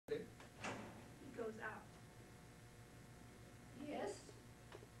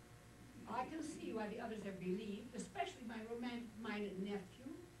others have believed, especially my romantic-minded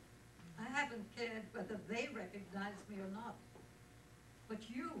nephew. I haven't cared whether they recognize me or not. But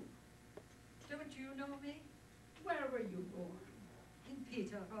you, don't you know me? Where were you born? In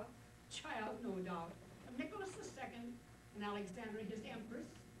Peterhof. Child, no doubt, of Nicholas II and Alexandra, his empress.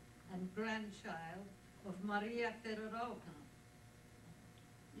 And grandchild of Maria Fedorovna.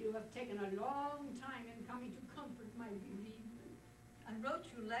 You have taken a long time in coming to comfort my bereavement. I wrote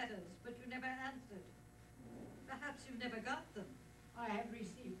you letters, but you never answered. Perhaps you never got them. I have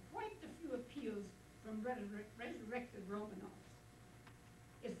received quite a few appeals from resurrected Romanovs.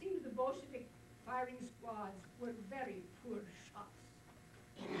 It seems the Bolshevik firing squads were very poor shots.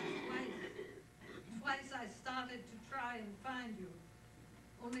 Twice I started to try and find you.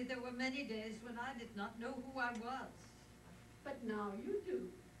 Only there were many days when I did not know who I was. But now you do.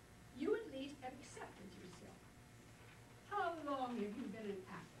 You at least have accepted yourself. How long have you been an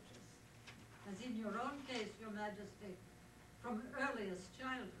actress? As in your own case, Your Majesty, from earliest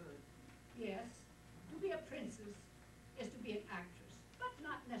childhood. Yes, to be a princess is to be an actress, but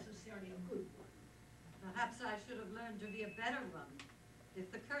not necessarily a good one. Perhaps I should have learned to be a better one if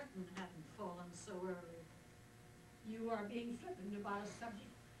the curtain hadn't fallen so early. You are being flippant about a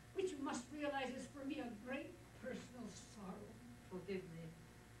subject which you must realize is for me a great personal sorrow. Forgive me.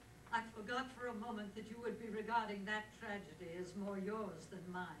 I forgot for a moment that you would be regarding that tragedy as more yours than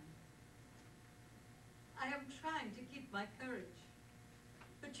mine. I am trying to keep my courage,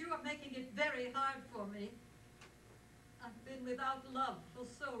 but you are making it very hard for me. I've been without love for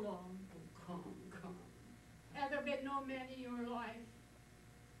so long. Oh, come. Have there been no men in your life?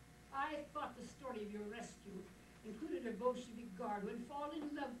 I thought the story of your rescue included a Bolshevik guard who had fallen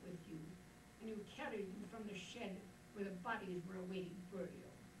in love with you, and who carried you from the shed where the bodies were awaiting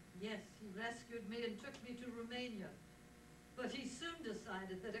burial. Yes, he rescued me and took me to Romania. But he soon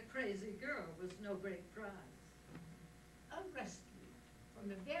decided that a crazy girl was no great prize. A rescue from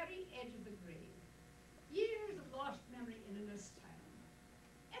the very edge of the grave. Years of lost memory in an asylum.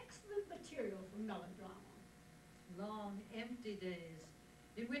 Excellent material for melodrama. Long, empty days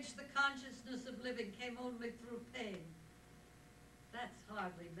in which the consciousness of living came only through pain. That's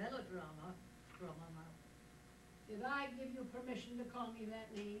hardly melodrama, Romana. Did I give you permission to call me that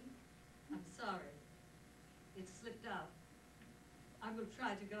name? I'm sorry. It slipped out. I will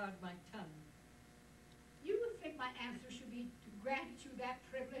try to guard my tongue. You would think my answer should be to grant you that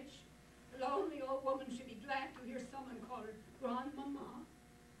privilege? A lonely old woman should be glad to hear someone call her grandmama.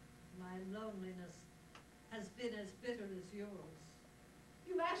 My loneliness has been as bitter as yours.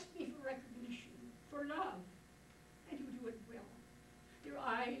 You asked me for recognition, for love, and you do it well. Your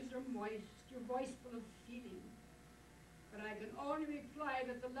eyes are moist, your voice full of feeling. But I can only reply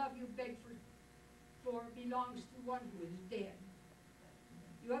that the love you beg for belongs to one who is dead.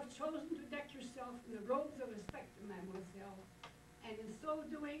 You have chosen to deck yourself in the robes of respect, mademoiselle, and in so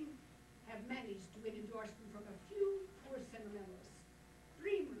doing, have managed to win endorsement from a few poor sentimentalists,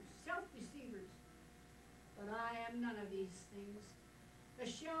 dreamers, self-deceivers. But I am none of these things. The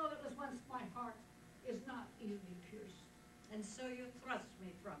shell that was once my heart is not easily pierced. And so you thrust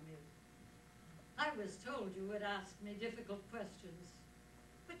me from you. I was told you would ask me difficult questions,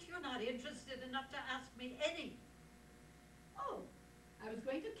 but you're not interested enough to ask me any. Oh, I was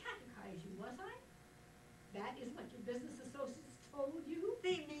going to catechize you, was I? That is what your business associates told you?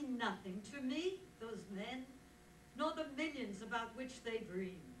 They mean nothing to me, those men, nor the millions about which they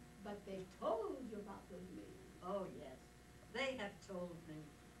dream. But they told you about those millions. Oh, yes, they have told me.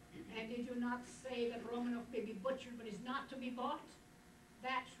 And did you not say that Romanov may be butchered but is not to be bought?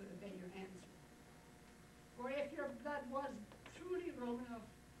 That should have been your answer. For if your blood was truly Romanov,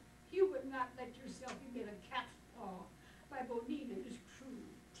 you would not let yourself be made a cat's paw by Bonin and his crew.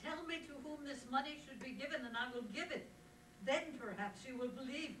 Tell me to whom this money should be given, and I will give it. Then perhaps you will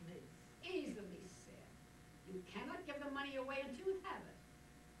believe me. Easily said. You cannot give the money away until you have it.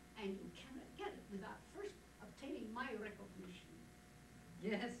 And you cannot get it without first obtaining my recognition.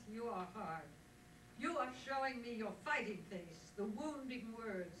 Yes, you are hard. You are showing me your fighting face, the wounding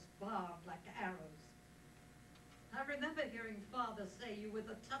words barbed like arrows. I remember hearing Father say you were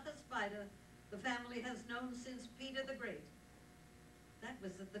the toughest fighter the family has known since Peter the Great. That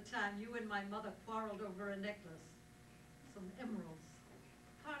was at the time you and my mother quarreled over a necklace, some emeralds,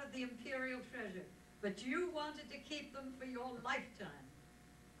 part of the imperial treasure, but you wanted to keep them for your lifetime.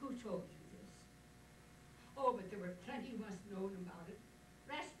 Who told you this? Oh, but there were plenty who must have known about it.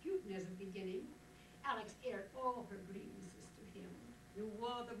 Rasputin as a beginning. Alex aired all her grievances to him. You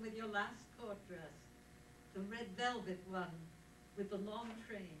wore them with your last court dress, the red velvet one with the long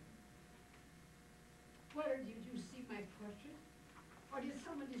train. Where did you see my portrait? Or did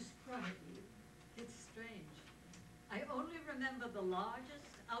someone describe me? It's the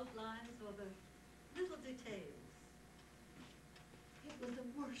largest outlines or the little details? It was the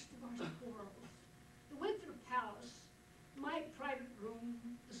worst of our quarrels. The Windsor Palace, my private room,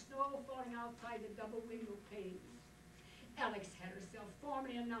 the snow falling outside the double window panes. Alex had herself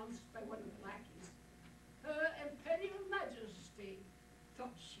formally announced by one of the lackeys. Her Imperial Majesty,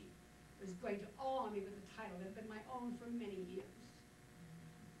 thought she, was going to awe me with a title that had been my own for many years.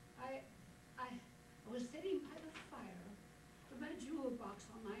 I was sitting by the fire with my jewel box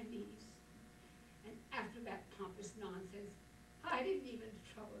on my knees, and after that pompous nonsense, I didn't even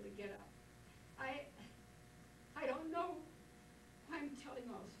trouble to get up. I don't know why I'm telling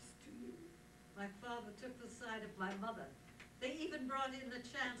all this to you. My father took the side of my mother. They even brought in the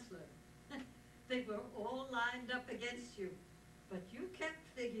chancellor. They were all lined up against you, but you kept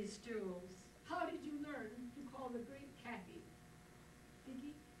Figgy's jewels. How did you learn to call the great Kathy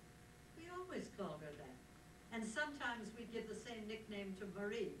Figgy? We always called her that. And sometimes we'd give the same nickname to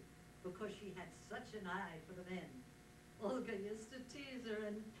Marie, because she had such an eye for the men. Olga used to tease her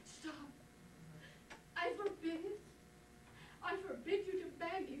and... Stop. I forbid it. I forbid you to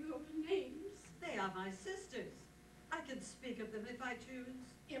bandy those names. They are my sisters. I can speak of them if I choose.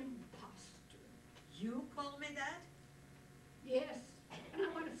 Imposter. You call me that? Yes, and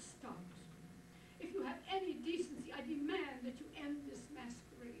I want to stop. If you have any decency, I demand that you end this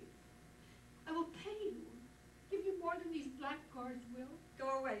masquerade. I will pay you. Give you more than these blackguards will.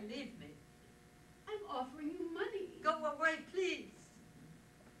 Go away, leave me. I'm offering you money. Go away, please.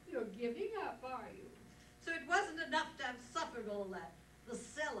 You're giving up, are you? So it wasn't enough to have suffered all that. The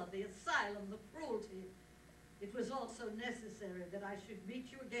cellar, the asylum, the cruelty. It was also necessary that I should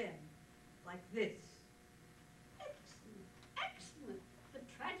meet you again, like this. Excellent, excellent. The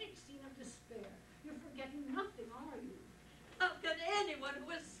tragic scene of despair. You're forgetting nothing, are you? How can anyone who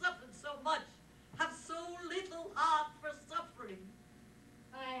has suffered so much have so little heart for suffering?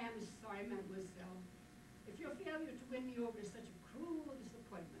 I am sorry, mademoiselle. If your failure to win me over is such a cruel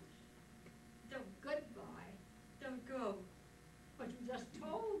disappointment. Goodbye. Don't go. But you just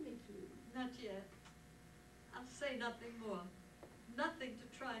told me to. Not yet. I'll say nothing more. Nothing to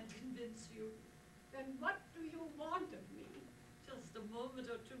try and convince you. Then what do you want of me? Just a moment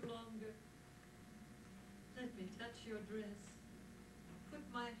or two longer. Let me touch your dress. Put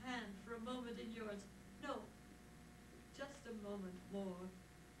my hand for a moment in yours. No, just a moment more.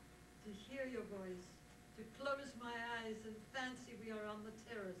 To hear your voice, to close my eyes and fancy we are on the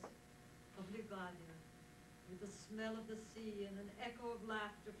terrace of LYDIA, with the smell of the sea and an echo of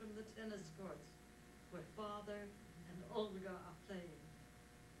laughter from the tennis courts, where Father and Olga are playing.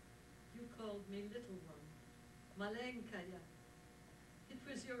 You called me little one, Malenkaya. It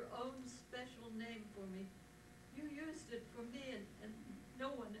was your own special name for me. You used it for me and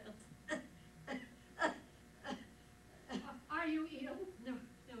no one else. Are you ill? No,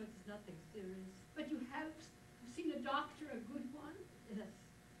 it's nothing serious. But you have seen a doctor, a good one? Yes,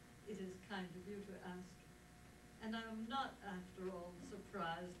 it is kind of you to ask. And I am not, after all,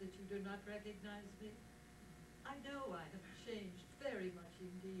 surprised that you do not recognize me. I know I have changed very much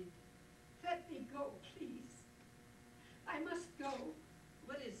indeed. Let me go, please. I must go.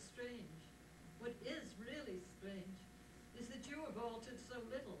 What is strange, what is really strange, is that you have altered so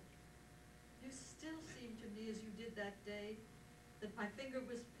little. You still seem to me as you did that day, that my finger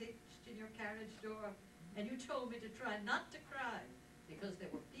was pitched in your carriage door, and you told me to try not to cry, because there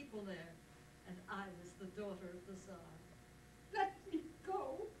were people there, and I was the daughter of the Tsar. Let me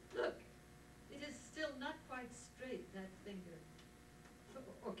go. Look, it is still not quite straight, that finger.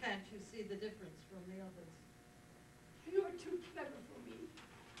 Or can't you see the difference from the others? You're too clever for me.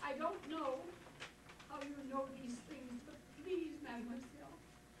 I don't know how you know these things, but please, mademoiselle,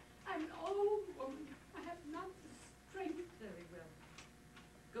 I'm an old woman. I have not the strength. Very well.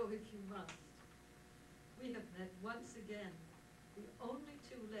 Go if you must. We have met once again, the only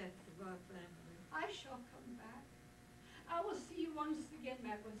two left of our family. I shall come back. I will see you once again,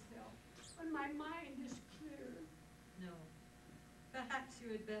 mademoiselle, when my mind is clear. No. Perhaps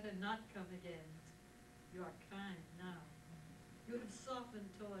you had better not come again. You are kind now. You have softened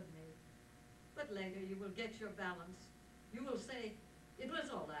toward me. But later you will get your balance. You will say, it was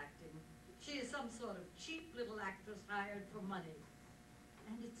all acting. She is some sort of cheap little actress hired for money.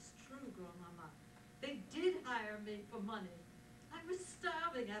 And it's true, Grandmama. They did hire me for money. I was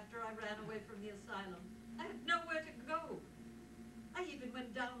starving after I ran away from the asylum. I had nowhere to go. I even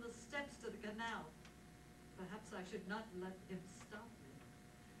went down the steps to the canal. Perhaps I should not let him stop me.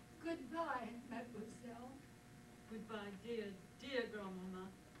 Goodbye, mademoiselle. Goodbye, dear, dear Grandmama.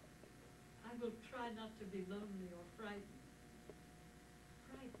 I will try not to be lonely or frightened.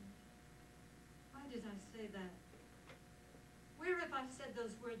 Frightened? Why did I say that? Where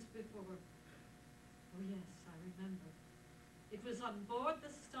those words before. Oh yes, I remember. It was on board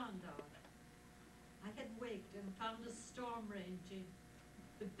the Standard. I had waked and found a storm raging,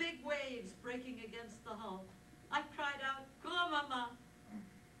 the big waves breaking against the hull. I cried out, "Grandmama!"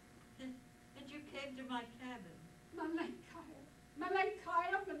 And you came to my cabin. Malankaya,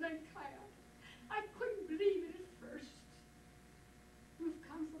 Malankaya, Malankaya. I couldn't believe it at first. You've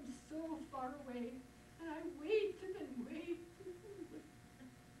come from so far away, and I waited and waited.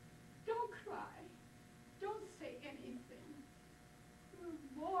 Don't cry. Don't say anything. You were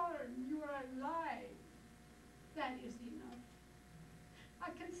born. You are alive. That is enough. I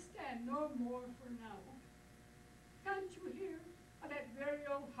can stand no more for now. Can't you hear how that very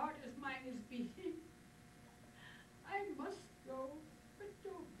old heart as mine is beating? I must go, but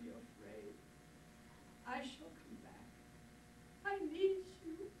don't be afraid. I shall come back. I need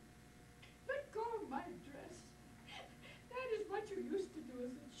you. Let go of my dress. That is what you used to do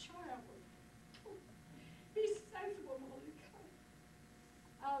as a child. Oh, be sensible, Monica.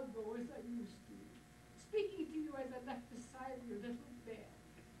 I'll go as I used to, speaking to you as I left beside your little bed.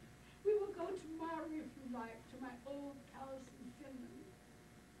 We will go tomorrow, if you like, to my old palace in Finland.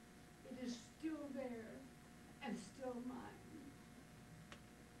 It is still there and still mine.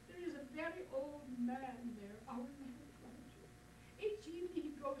 There is a very old man there, our little brother. Each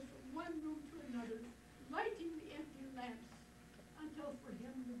evening he goes from one room to another, lighting the empty lamps, until for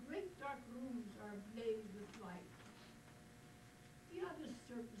him the great dark rooms are ablaze with light. The other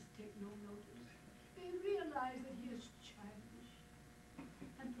servants take no notice. They realize that he is childish.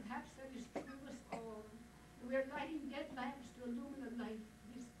 And perhaps that is true of us all. We are lighting dead lamps to illumine a